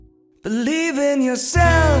Believe in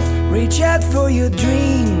yourself, reach out for your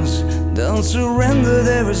dreams. Don't surrender,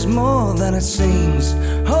 there is more than it seems.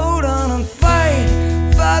 Hold on and fight,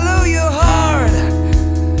 follow your heart.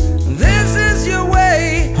 This is your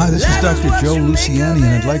way. Hi, this is Dr. Joe Luciani,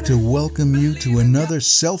 and I'd like to welcome you to another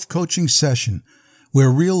self-coaching session where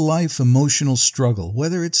real-life emotional struggle,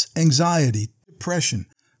 whether it's anxiety, depression,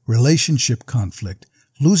 relationship conflict,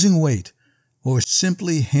 losing weight, or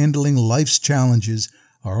simply handling life's challenges,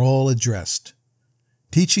 are all addressed,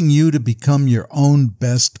 teaching you to become your own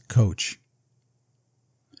best coach.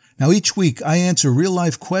 Now, each week I answer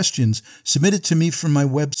real-life questions submitted to me from my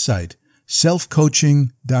website,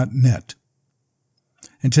 selfcoaching.net.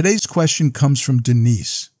 And today's question comes from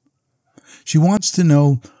Denise. She wants to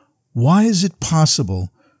know, why is it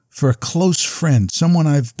possible for a close friend, someone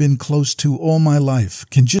I've been close to all my life,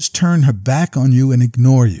 can just turn her back on you and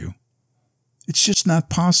ignore you? It's just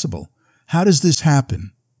not possible. How does this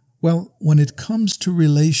happen? Well, when it comes to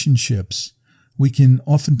relationships, we can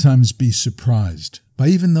oftentimes be surprised by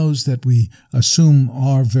even those that we assume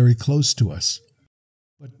are very close to us.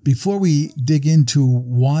 But before we dig into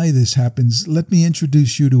why this happens, let me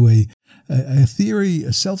introduce you to a theory,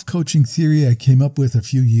 a self-coaching theory I came up with a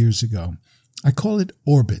few years ago. I call it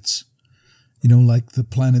orbits. You know, like the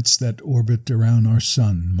planets that orbit around our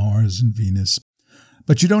sun, Mars and Venus.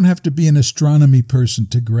 But you don't have to be an astronomy person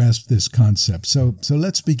to grasp this concept. So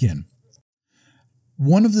let's begin.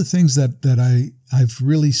 One of the things that I've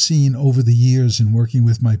really seen over the years in working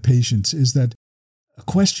with my patients is that a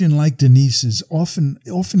question like Denise's often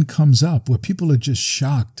comes up where people are just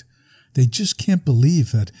shocked. They just can't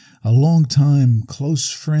believe that a long-time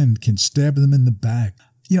close friend can stab them in the back.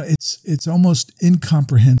 You know, it's almost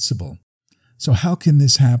incomprehensible. So how can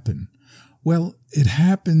this happen? Well, it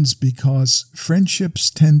happens because friendships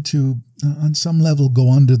tend to, on some level,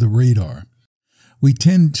 go under the radar. We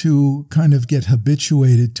tend to kind of get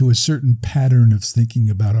habituated to a certain pattern of thinking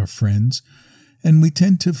about our friends, and we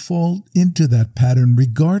tend to fall into that pattern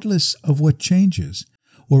regardless of what changes,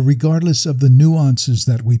 or regardless of the nuances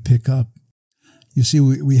that we pick up. You see,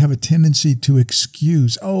 we have a tendency to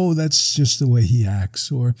excuse, oh, that's just the way he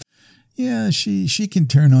acts, or yeah, she can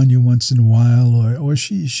turn on you once in a while, or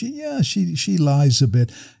she lies a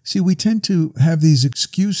bit. See, we tend to have these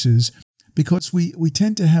excuses because we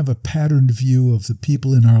tend to have a patterned view of the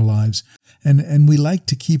people in our lives, and we like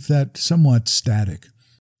to keep that somewhat static.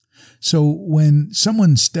 So when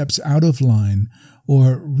someone steps out of line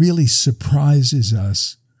or really surprises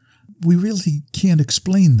us, we really can't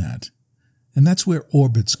explain that. And that's where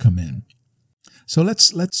orbits come in. So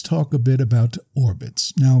let's talk a bit about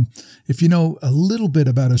orbits. Now, if you know a little bit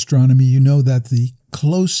about astronomy, you know that the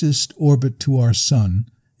closest orbit to our sun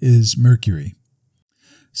is Mercury.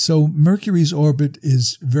 So Mercury's orbit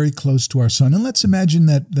is very close to our sun. And let's imagine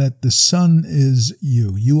that the sun is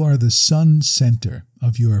you. You are the sun center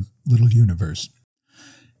of your little universe.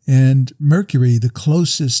 And Mercury, the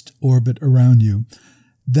closest orbit around you,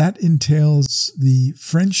 that entails the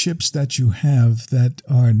friendships that you have that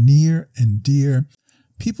are near and dear,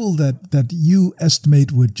 people that you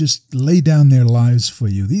estimate would just lay down their lives for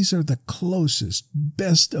you. These are the closest,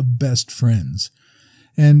 best of best friends.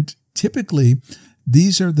 And typically,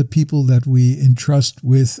 these are the people that we entrust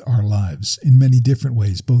with our lives in many different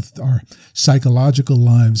ways, both our psychological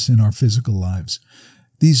lives and our physical lives.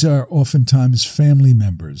 These are oftentimes family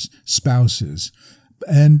members, spouses.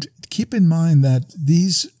 And keep in mind that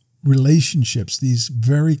these relationships, these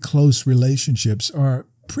very close relationships, are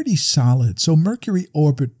pretty solid. So Mercury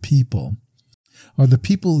orbit people are the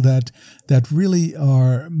people that really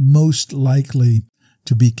are most likely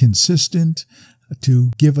to be consistent, to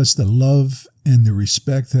give us the love and the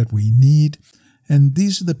respect that we need. And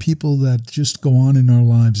these are the people that just go on in our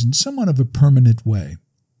lives in somewhat of a permanent way.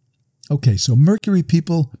 Okay, so Mercury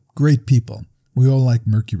people, great people. We all like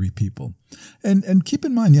Mercury people. And keep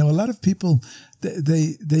in mind, a lot of people,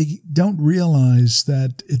 they don't realize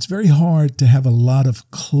that it's very hard to have a lot of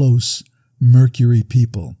close Mercury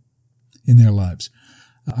people in their lives.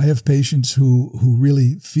 I have patients who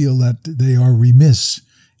really feel that they are remiss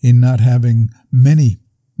in not having many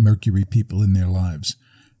Mercury people in their lives.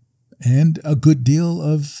 And a good deal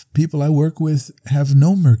of people I work with have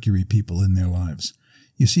no Mercury people in their lives.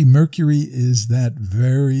 You see, Mercury is that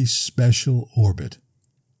very special orbit.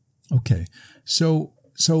 Okay, so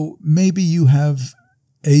maybe you have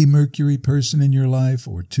a Mercury person in your life,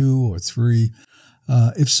 or two or three.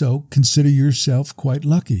 If so, consider yourself quite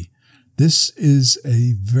lucky. This is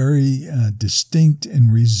a very distinct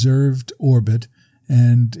and reserved orbit,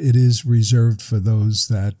 and it is reserved for those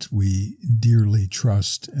that we dearly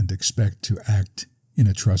trust and expect to act in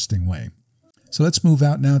a trusting way. So let's move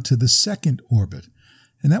out now to the second orbit,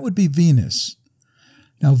 and that would be Venus.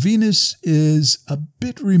 Now, Venus is a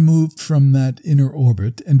bit removed from that inner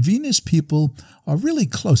orbit, and Venus people are really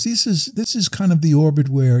close. This is kind of the orbit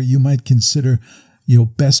where you might consider,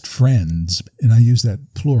 best friends, and I use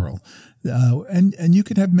that plural. And you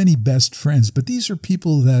can have many best friends, but these are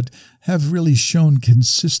people that have really shown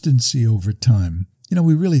consistency over time.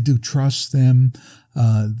 We really do trust them.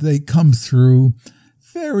 They come through.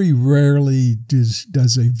 Very rarely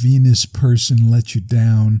does a Venus person let you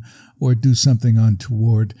down or do something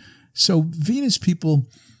untoward. So Venus people,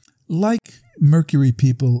 like Mercury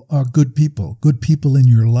people, are good people in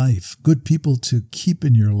your life, good people to keep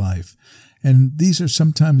in your life. And these are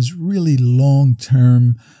sometimes really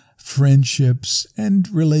long-term friendships and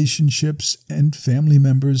relationships and family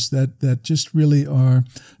members that just really are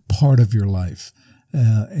part of your life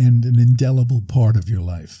and an indelible part of your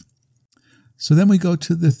life. So then we go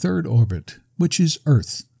to the third orbit, which is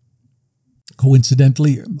Earth.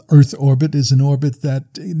 Coincidentally, Earth orbit is an orbit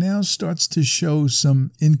that now starts to show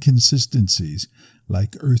some inconsistencies,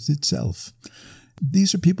 like Earth itself.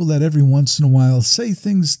 These are people that every once in a while say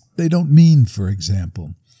things they don't mean, for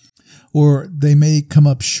example. Or they may come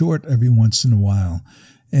up short every once in a while.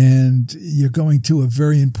 And you're going to a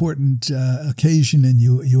very important occasion and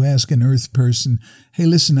you ask an Earth person, hey,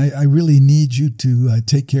 listen, I really need you to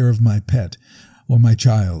take care of my pet or my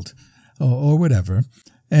child or whatever.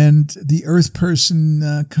 And the Earth person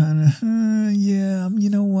yeah, you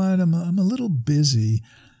know what, I'm a little busy.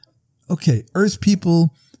 Okay, Earth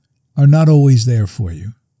people are not always there for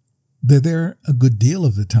you. They're there a good deal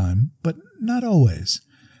of the time, but not always.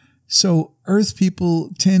 So Earth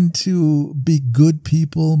people tend to be good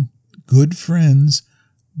people, good friends,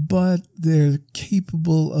 but they're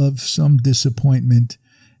capable of some disappointment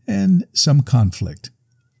and some conflict.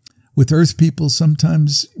 With Earth people,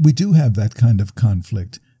 sometimes we do have that kind of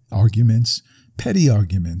conflict, arguments, petty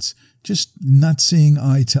arguments, just not seeing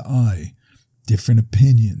eye to eye, different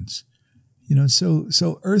opinions.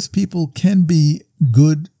 So Earth people can be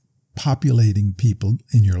good populating people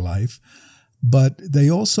in your life, but they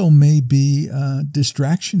also may be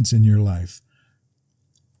distractions in your life.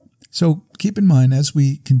 So keep in mind, as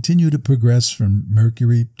we continue to progress from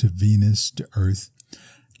Mercury to Venus to Earth,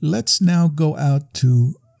 let's now go out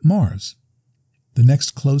to Mars, the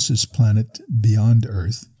next closest planet beyond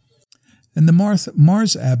Earth. And the Mars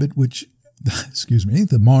orbit,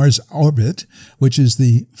 the Mars orbit, which is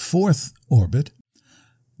the fourth orbit,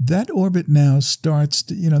 that orbit now starts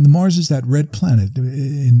to, the Mars is that red planet.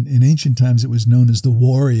 In ancient times, it was known as the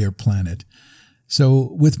warrior planet.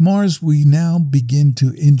 So with Mars, we now begin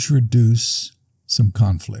to introduce some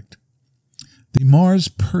conflict. The Mars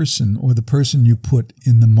person, or the person you put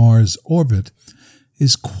in the Mars orbit,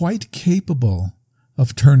 is quite capable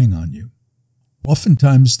of turning on you.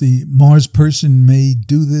 Oftentimes, the Mars person may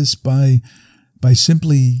do this by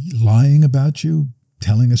simply lying about you,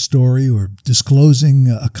 telling a story, or disclosing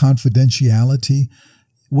a confidentiality,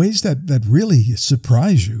 ways that really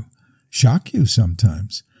surprise you, shock you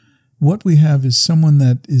sometimes. What we have is someone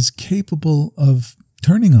that is capable of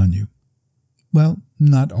turning on you. Well,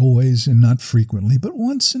 not always and not frequently, but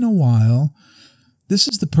once in a while. This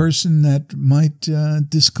is the person that might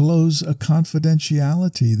disclose a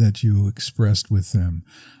confidentiality that you expressed with them.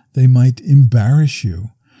 They might embarrass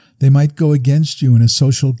you. They might go against you in a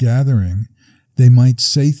social gathering. They might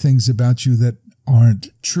say things about you that aren't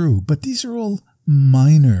true. But these are all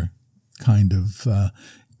minor kind of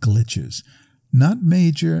glitches. Not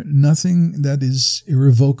major, nothing that is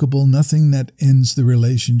irrevocable, nothing that ends the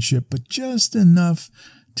relationship, but just enough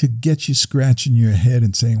to get you scratching your head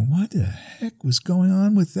and saying, what the heck was going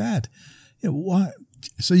on with that? Why?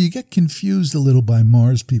 So you get confused a little by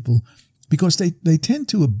Mars people because they tend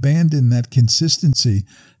to abandon that consistency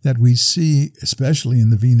that we see, especially in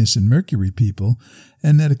the Venus and Mercury people,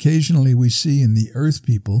 and that occasionally we see in the Earth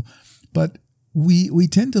people. But we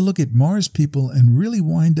tend to look at Mars people and really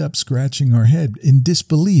wind up scratching our head in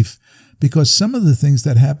disbelief because some of the things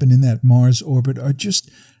that happen in that Mars orbit are just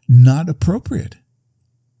not appropriate.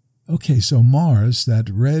 Okay, so Mars, that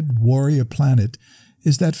red warrior planet,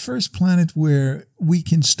 is that first planet where we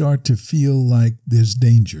can start to feel like there's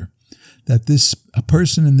danger, that a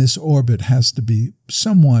person in this orbit has to be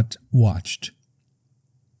somewhat watched.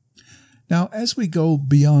 Now, as we go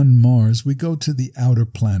beyond Mars, we go to the outer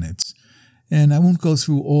planets. And I won't go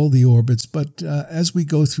through all the orbits, but as we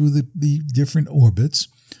go through the different orbits,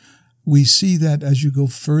 we see that as you go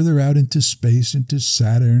further out into space, into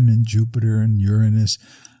Saturn and Jupiter and Uranus,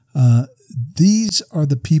 these are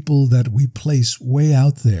the people that we place way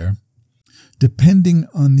out there, depending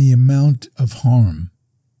on the amount of harm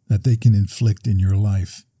that they can inflict in your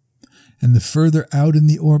life. And the further out in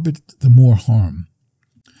the orbit, the more harm.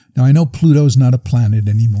 Now, I know Pluto's not a planet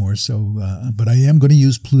anymore, but I am going to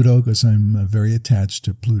use Pluto because I'm very attached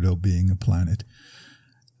to Pluto being a planet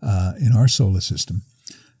in our solar system.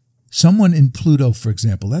 Someone in Pluto, for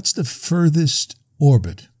example, that's the furthest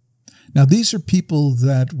orbit. Now, these are people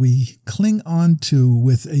that we cling on to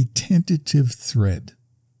with a tentative thread.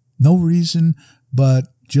 No reason, but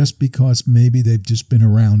just because maybe they've just been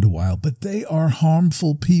around a while. But they are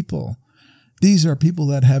harmful people. These are people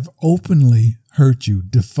that have openly hurt you,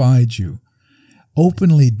 defied you,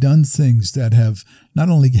 openly done things that have not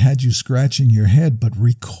only had you scratching your head, but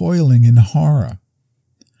recoiling in horror.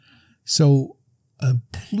 So a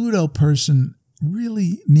Pluto person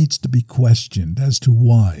really needs to be questioned as to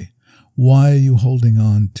why. Why are you holding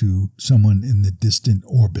on to someone in the distant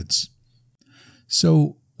orbits?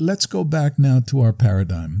 So let's go back now to our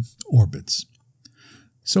paradigm, orbits.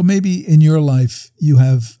 So maybe in your life you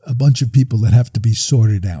have a bunch of people that have to be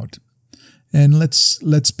sorted out. And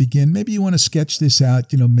let's begin. Maybe you want to sketch this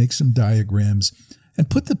out, make some diagrams, and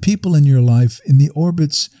put the people in your life in the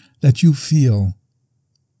orbits that you feel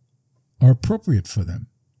are appropriate for them.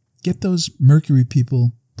 Get those Mercury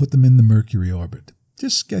people, put them in the Mercury orbit.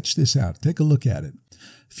 Just sketch this out. Take a look at it.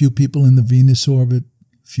 A few people in the Venus orbit,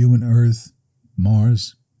 few in Earth,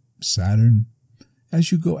 Mars, Saturn.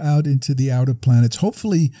 As you go out into the outer planets,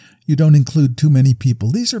 hopefully you don't include too many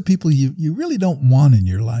people. These are people you really don't want in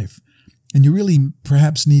your life. And you really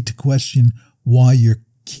perhaps need to question why you're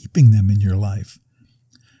keeping them in your life.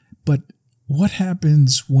 But what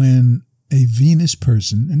happens when a Venus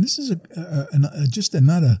person, and this is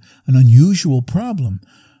not an unusual problem,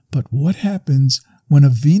 but what happens when a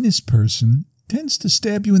Venus person tends to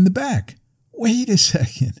stab you in the back? Wait a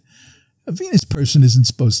second. A Venus person isn't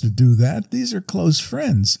supposed to do that. These are close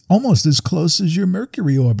friends, almost as close as your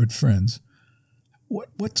Mercury orbit friends.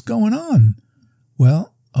 What's going on?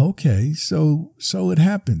 Well, okay, so it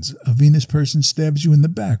happens. A Venus person stabs you in the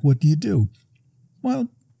back. What do? Well,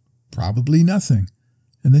 probably nothing.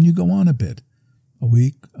 And then you go on a bit, a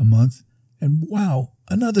week, a month, and wow,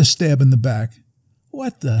 another stab in the back.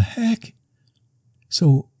 What the heck?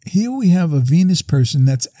 So here we have a Venus person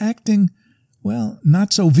that's acting, well,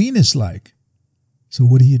 not so Venus-like. So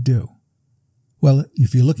what do? Well,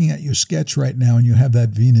 if you're looking at your sketch right now and you have that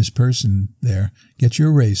Venus person there, get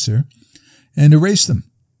your eraser and erase them.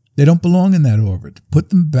 They don't belong in that orbit.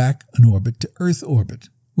 Put them back an orbit to Earth orbit,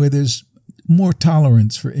 where there's more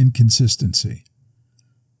tolerance for inconsistency.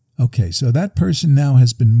 Okay, so that person now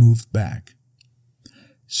has been moved back.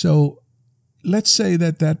 So let's say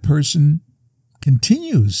that person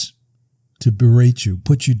continues to berate you,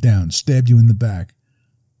 put you down, stab you in the back.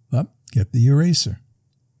 Well, get the eraser.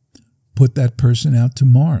 Put that person out to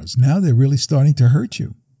Mars. Now they're really starting to hurt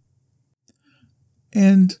you.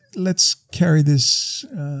 And let's carry this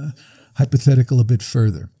hypothetical a bit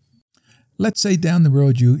further. Let's say down the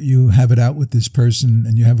road you have it out with this person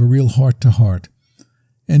and you have a real heart-to-heart.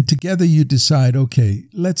 And together you decide, okay,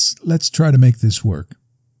 let's try to make this work.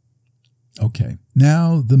 Okay,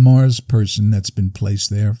 now the Mars person that's been placed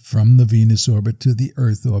there from the Venus orbit to the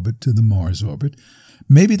Earth orbit to the Mars orbit,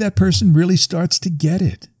 maybe that person really starts to get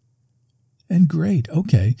it. And great,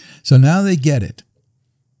 okay, so now they get it.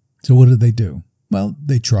 So what do? Well,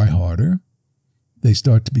 they try harder. They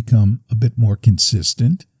start to become a bit more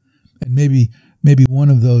consistent. And maybe one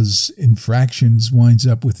of those infractions winds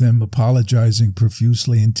up with them apologizing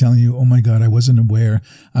profusely and telling you, oh my God, I wasn't aware.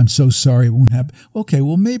 I'm so sorry, it won't happen. Okay,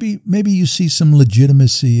 well, maybe you see some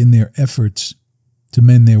legitimacy in their efforts to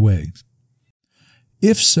mend their ways.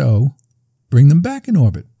 If so, bring them back in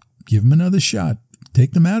orbit. Give them another shot.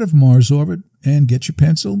 Take them out of Mars orbit and get your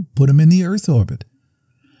pencil, put them in the Earth orbit.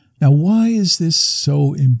 Now, why is this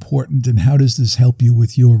so important and how does this help you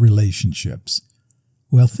with your relationships?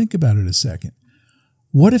 Well, think about it a second.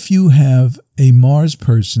 What if you have a Mars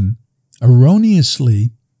person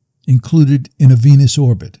erroneously included in a Venus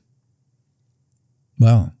orbit?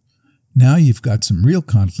 Well, now you've got some real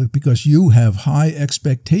conflict because you have high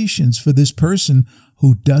expectations for this person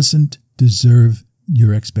who doesn't deserve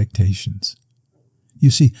your expectations.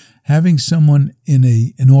 You see, having someone in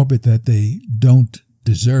an orbit that they don't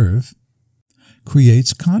deserve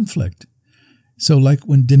creates conflict. So like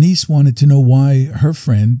when Denise wanted to know why her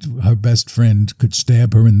best friend, could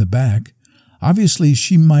stab her in the back, obviously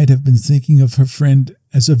she might have been thinking of her friend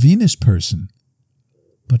as a Venus person.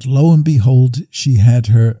 But lo and behold, she had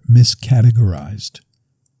her miscategorized.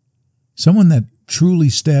 Someone that truly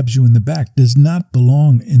stabs you in the back does not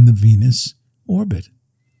belong in the Venus orbit.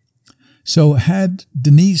 So had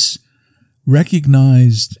Denise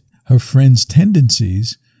recognized her friend's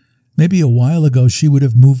tendencies, Maybe a while ago she would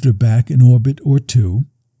have moved her back an orbit or two.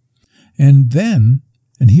 And then,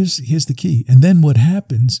 and here's the key, and then what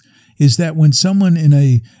happens is that when someone in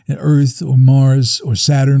an Earth or Mars or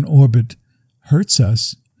Saturn orbit hurts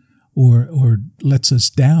us or lets us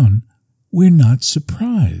down, we're not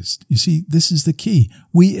surprised. You see, this is the key.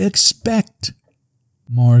 We expect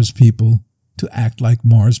Mars people to act like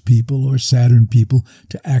Mars people or Saturn people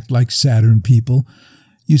to act like Saturn people.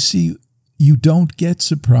 You see, you don't get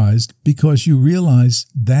surprised because you realize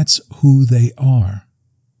that's who they are.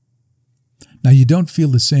 Now, you don't feel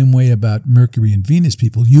the same way about Mercury and Venus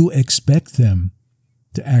people. You expect them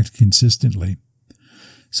to act consistently.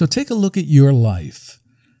 So take a look at your life.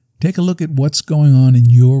 Take a look at what's going on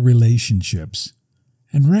in your relationships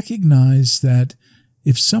and recognize that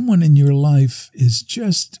if someone in your life is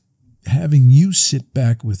just having you sit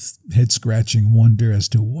back with head-scratching wonder as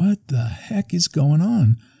to what the heck is going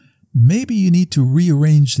on, maybe you need to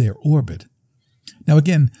rearrange their orbit. Now,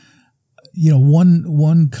 again,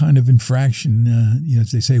 one kind of infraction,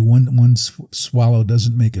 as they say, one swallow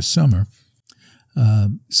doesn't make a summer.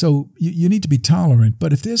 So you need to be tolerant.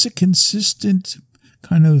 But if there's a consistent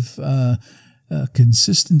kind of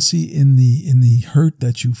consistency in the hurt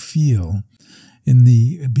that you feel, in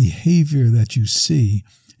the behavior that you see,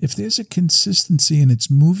 if there's a consistency and it's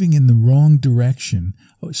moving in the wrong direction,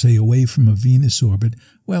 say away from a Venus orbit,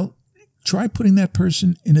 well, try putting that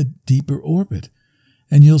person in a deeper orbit.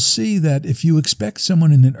 And you'll see that if you expect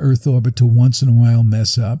someone in an Earth orbit to once in a while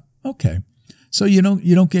mess up, okay. So you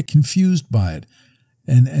don't get confused by it.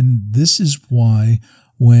 And this is why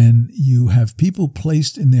when you have people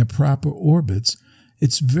placed in their proper orbits,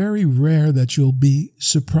 it's very rare that you'll be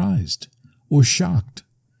surprised or shocked.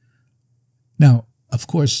 Now, of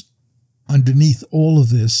course, underneath all of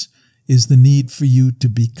this is the need for you to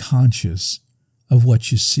be conscious of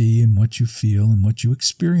what you see and what you feel and what you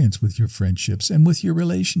experience with your friendships and with your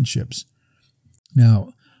relationships.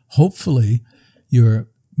 Now, hopefully, your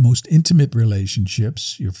most intimate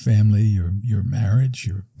relationships, your family, your marriage,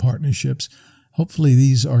 your partnerships, hopefully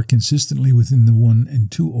these are consistently within the 1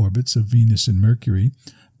 and 2 orbits of Venus and Mercury.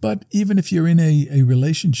 But even if you're in a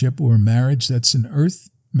relationship or a marriage that's an Earth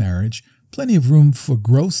marriage, plenty of room for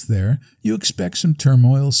growth there. You expect some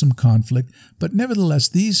turmoil, some conflict, but nevertheless,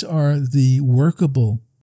 these are the workable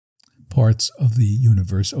parts of the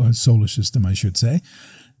universe, or solar system, I should say.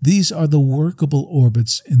 These are the workable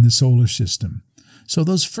orbits in the solar system. So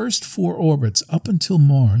those first 4 orbits up until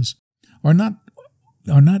Mars are not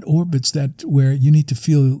orbits where you need to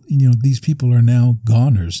feel, these people are now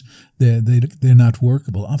goners. They're not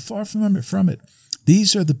workable. I'm far from it.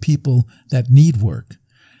 These are the people that need work.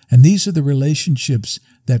 And these are the relationships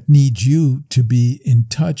that need you to be in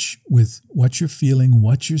touch with what you're feeling,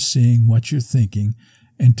 what you're seeing, what you're thinking,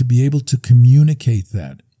 and to be able to communicate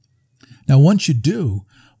that. Now, once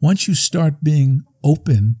you start being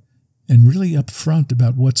open and really upfront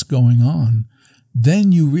about what's going on,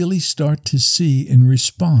 then you really start to see in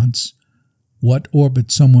response what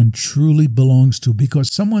orbit someone truly belongs to.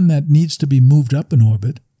 Because someone that needs to be moved up in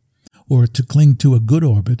orbit or to cling to a good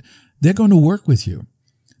orbit, they're going to work with you.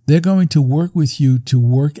 They're going to work with you to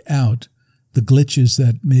work out the glitches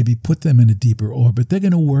that maybe put them in a deeper orbit. They're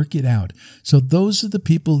going to work it out. So those are the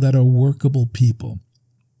people that are workable people.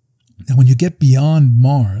 Now, when you get beyond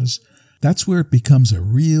Mars, that's where it becomes a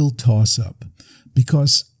real toss-up,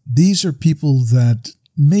 because these are people that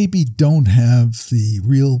maybe don't have the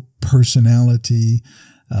real personality,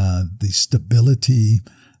 the stability,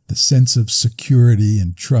 the sense of security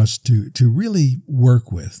and trust to really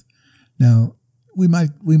work with. Now, we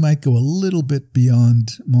might go a little bit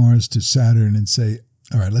beyond Mars to Saturn and say,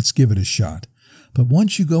 all right, let's give it a shot. But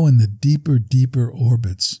once you go in the deeper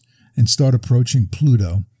orbits and start approaching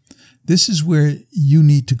Pluto, this is where you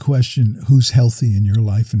need to question who's healthy in your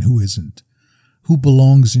life and who isn't, who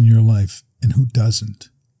belongs in your life and who doesn't.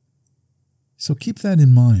 So keep that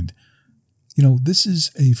in mind. This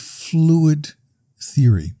is a fluid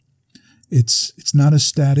theory. It's not a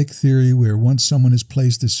static theory where once someone is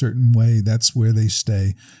placed a certain way, that's where they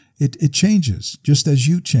stay. It changes, just as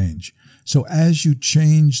you change. So as you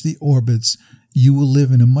change the orbits, you will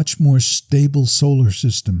live in a much more stable solar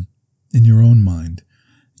system in your own mind.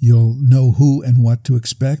 You'll know who and what to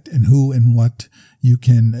expect and who and what you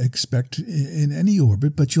can expect in any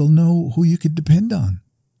orbit, but you'll know who you could depend on.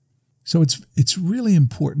 So it's really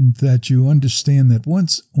important that you understand that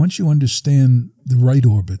once you understand the right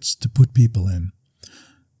orbits to put people in,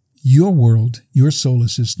 your world, your solar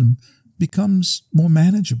system becomes more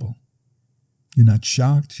manageable. You're not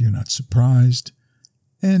shocked, you're not surprised,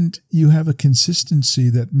 and you have a consistency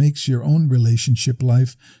that makes your own relationship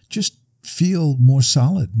life just feel more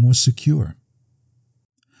solid, more secure.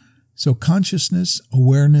 So consciousness,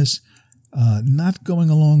 awareness, not going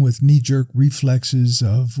along with knee-jerk reflexes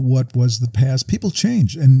of what was the past. People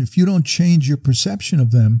change, and if you don't change your perception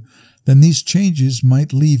of them, then these changes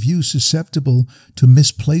might leave you susceptible to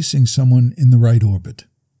misplacing someone in the right orbit.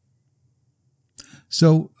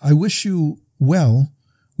 So I wish you well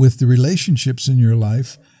with the relationships in your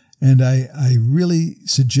life, and I really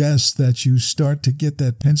suggest that you start to get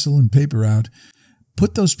that pencil and paper out.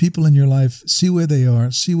 Put those people in your life, see where they are,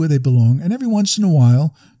 see where they belong, and every once in a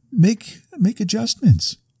while, make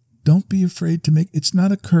adjustments. Don't be afraid to it's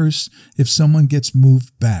not a curse if someone gets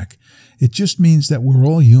moved back. It just means that we're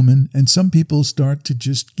all human, and some people start to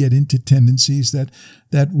just get into tendencies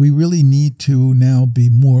that we really need to now be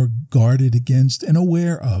more guarded against and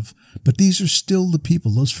aware of. But these are still the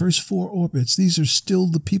people, those first 4 orbits, these are still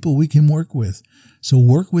the people we can work with. So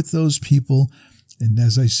work with those people, and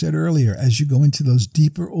as I said earlier, as you go into those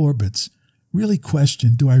deeper orbits, really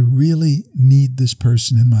question, do I really need this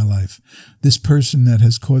person in my life? This person that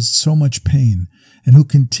has caused so much pain and who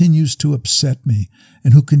continues to upset me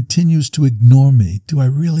and who continues to ignore me. Do I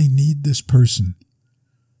really need this person?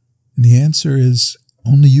 And the answer is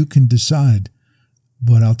only you can decide.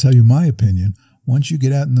 But I'll tell you my opinion. Once you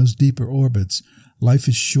get out in those deeper orbits, life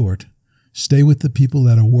is short. Stay with the people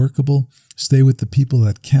that are workable. Stay with the people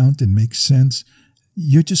that count and make sense.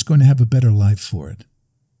 You're just going to have a better life for it.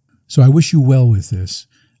 So I wish you well with this.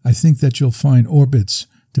 I think that you'll find orbits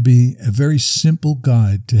to be a very simple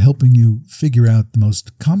guide to helping you figure out the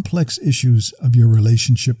most complex issues of your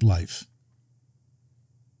relationship life.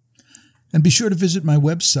 And be sure to visit my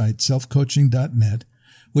website, selfcoaching.net,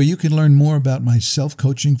 where you can learn more about my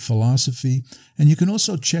self-coaching philosophy, and you can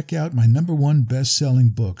also check out my #1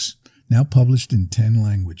 best-selling books, now published in 10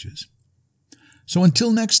 languages. So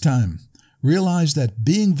until next time, realize that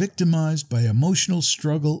being victimized by emotional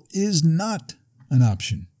struggle is not an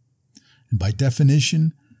option. And by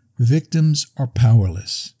definition, victims are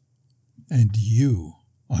powerless. And you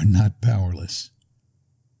are not powerless.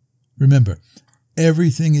 Remember,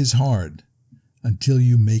 everything is hard until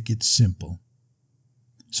you make it simple.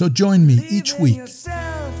 So join me each week,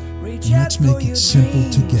 and let's make it simple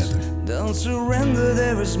together. Don't surrender,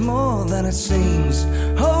 there is more than it seems.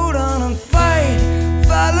 Hold on and fight,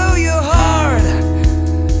 follow your heart.